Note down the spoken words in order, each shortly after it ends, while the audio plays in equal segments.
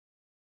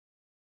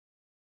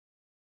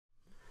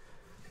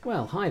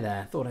Well, hi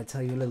there. Thought I'd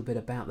tell you a little bit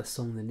about the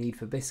song The Need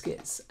for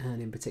Biscuits,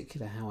 and in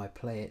particular how I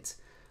play it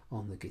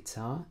on the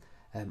guitar.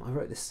 I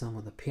wrote this song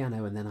on the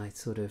piano, and then I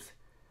sort of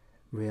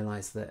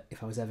realised that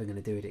if I was ever going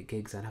to do it at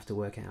gigs, I'd have to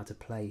work out how to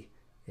play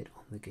it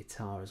on the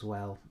guitar as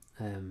well,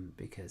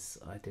 because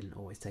I didn't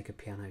always take a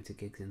piano to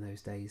gigs in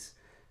those days.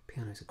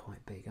 Pianos are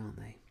quite big, aren't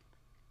they?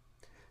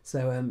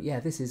 So yeah,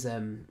 this is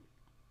The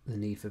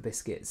Need for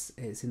Biscuits.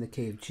 It's in the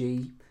key of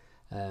G,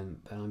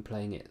 but I'm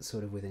playing it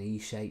sort of with an E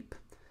shape.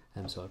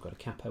 So I've got a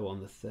capo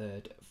on the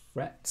 3rd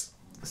fret.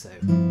 So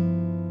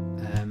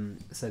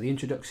the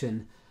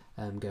introduction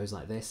goes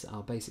like this.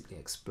 I'll basically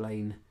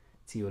explain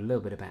to you a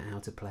little bit about how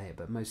to play it,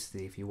 but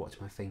mostly if you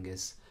watch my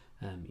fingers,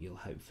 you'll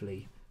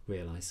hopefully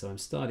realise. So I'm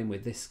starting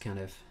with this kind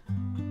of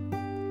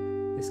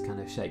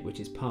shape, which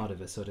is part of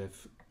that sort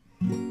of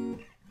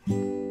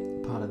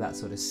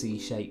C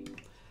shape.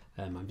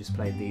 I'm just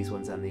playing these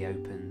ones and the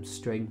open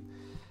string,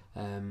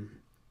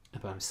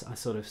 but I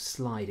sort of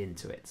slide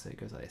into it, so it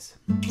goes like this.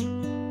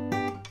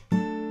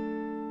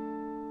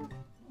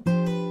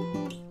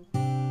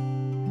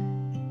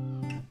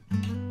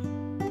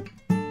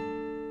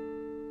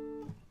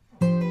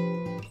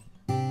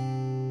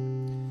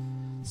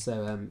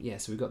 So yeah,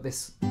 so we've got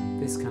this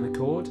kind of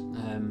chord,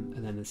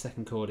 and then the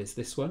second chord is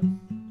this one,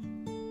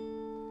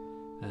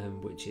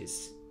 which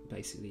is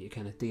basically a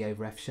kind of D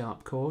over F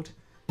sharp chord,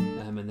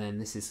 and then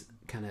this is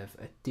kind of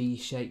a D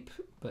shape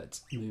but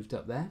moved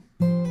up there,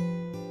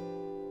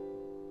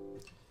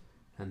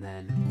 and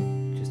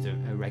then just a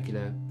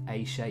regular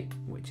A shape,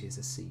 which is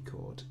a C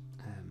chord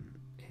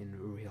in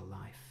real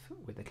life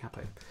with the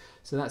capo.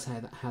 So that's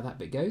how that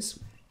bit goes,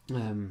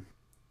 and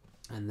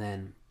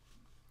then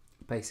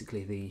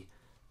basically the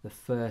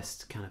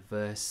first kind of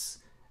verse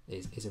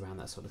is around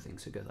that sort of thing,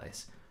 so it goes like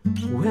this.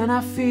 When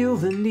I feel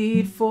the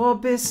need for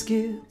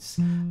biscuits,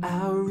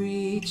 I'll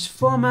reach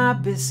for my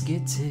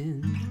biscuit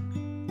tin.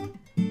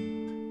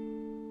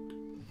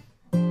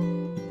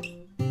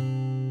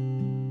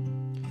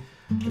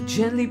 I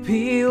gently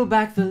peel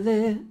back the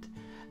lid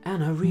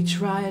and I reach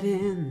right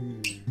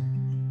in.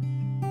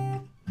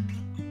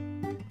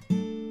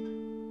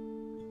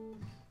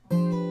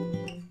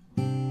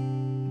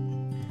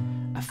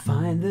 I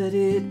find that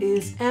it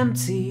is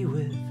empty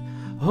with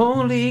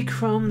only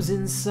crumbs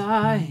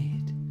inside.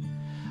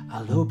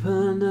 I'll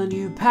open a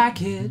new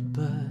packet,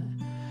 but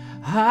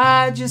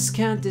I just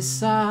can't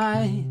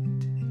decide.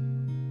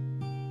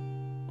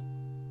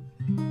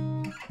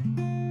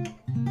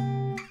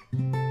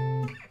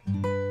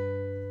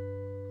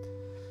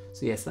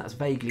 So yes, that's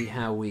vaguely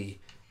how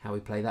we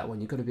play that one.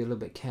 You've got to be a little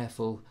bit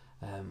careful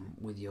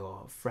with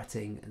your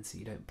fretting, and so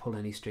you don't pull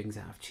any strings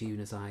out of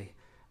tune, as I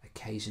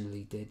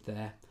occasionally did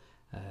there.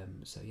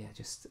 So yeah,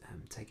 just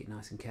take it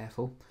nice and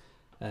careful.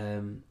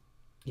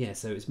 Yeah,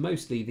 so it's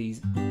mostly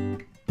these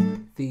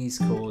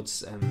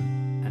chords,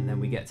 and then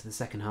we get to the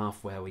second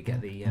half where we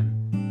get the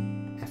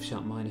F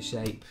sharp minor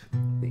shape,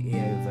 the E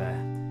over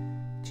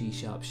G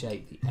sharp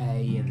shape, the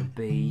A and the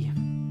B,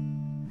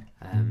 and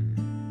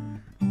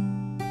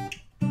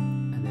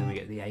then we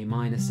get the A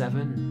minor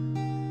 7,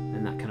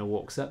 and that kind of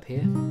walks up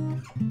here.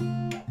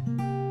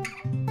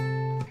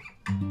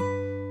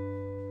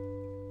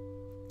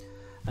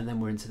 And then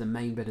we're into the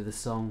main bit of the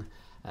song,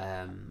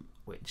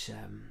 which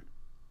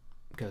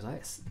goes like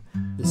this.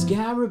 There's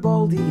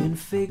Garibaldi and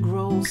fig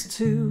rolls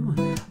too.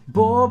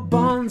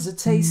 Bourbons are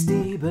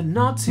tasty but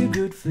not too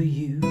good for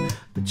you.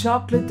 But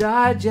chocolate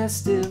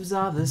digestives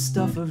are the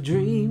stuff of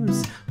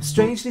dreams.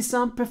 Strangely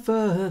some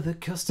prefer the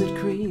custard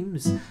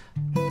creams.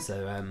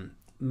 So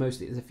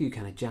mostly there's a few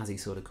kind of jazzy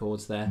sort of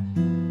chords there.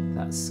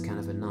 That's kind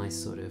of a nice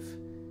sort of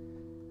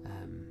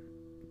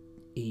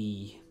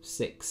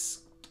E6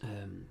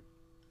 and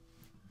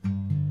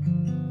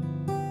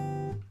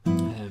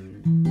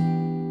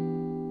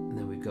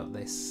then we've got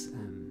this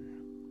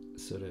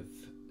sort of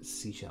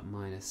C sharp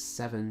minor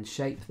 7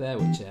 shape there,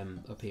 which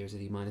up here is a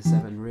D minor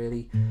 7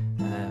 really,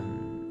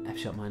 F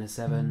sharp minor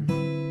 7,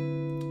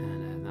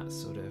 and that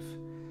sort of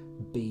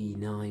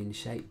B9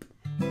 shape,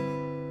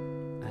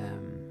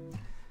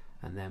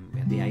 and then we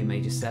have the A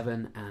major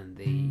 7 and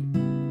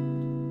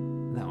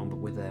that one, but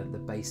with the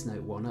bass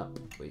note 1 up,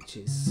 which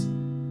is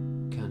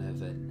kind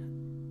of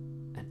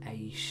an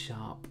A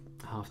sharp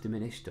half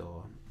diminished,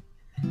 or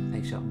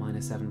A sharp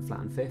minor 7 flat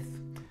and 5th,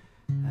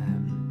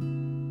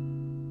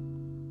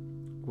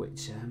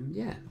 which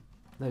yeah,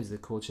 those are the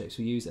chord shapes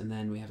we use. And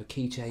then we have a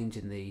key change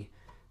in the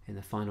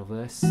final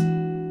verse,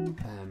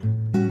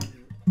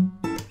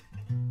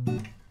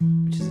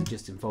 which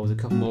just involves a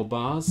couple more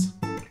bars.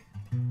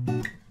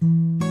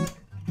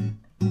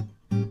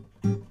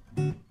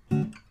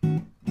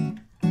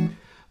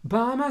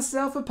 Buy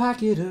myself a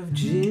packet of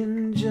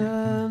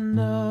ginger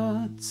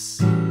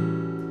nuts.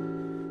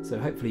 So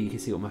hopefully you can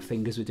see what my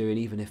fingers were doing,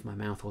 even if my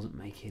mouth wasn't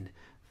making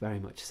very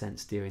much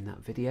sense during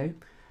that video.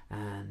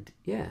 And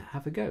yeah,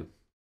 have a go.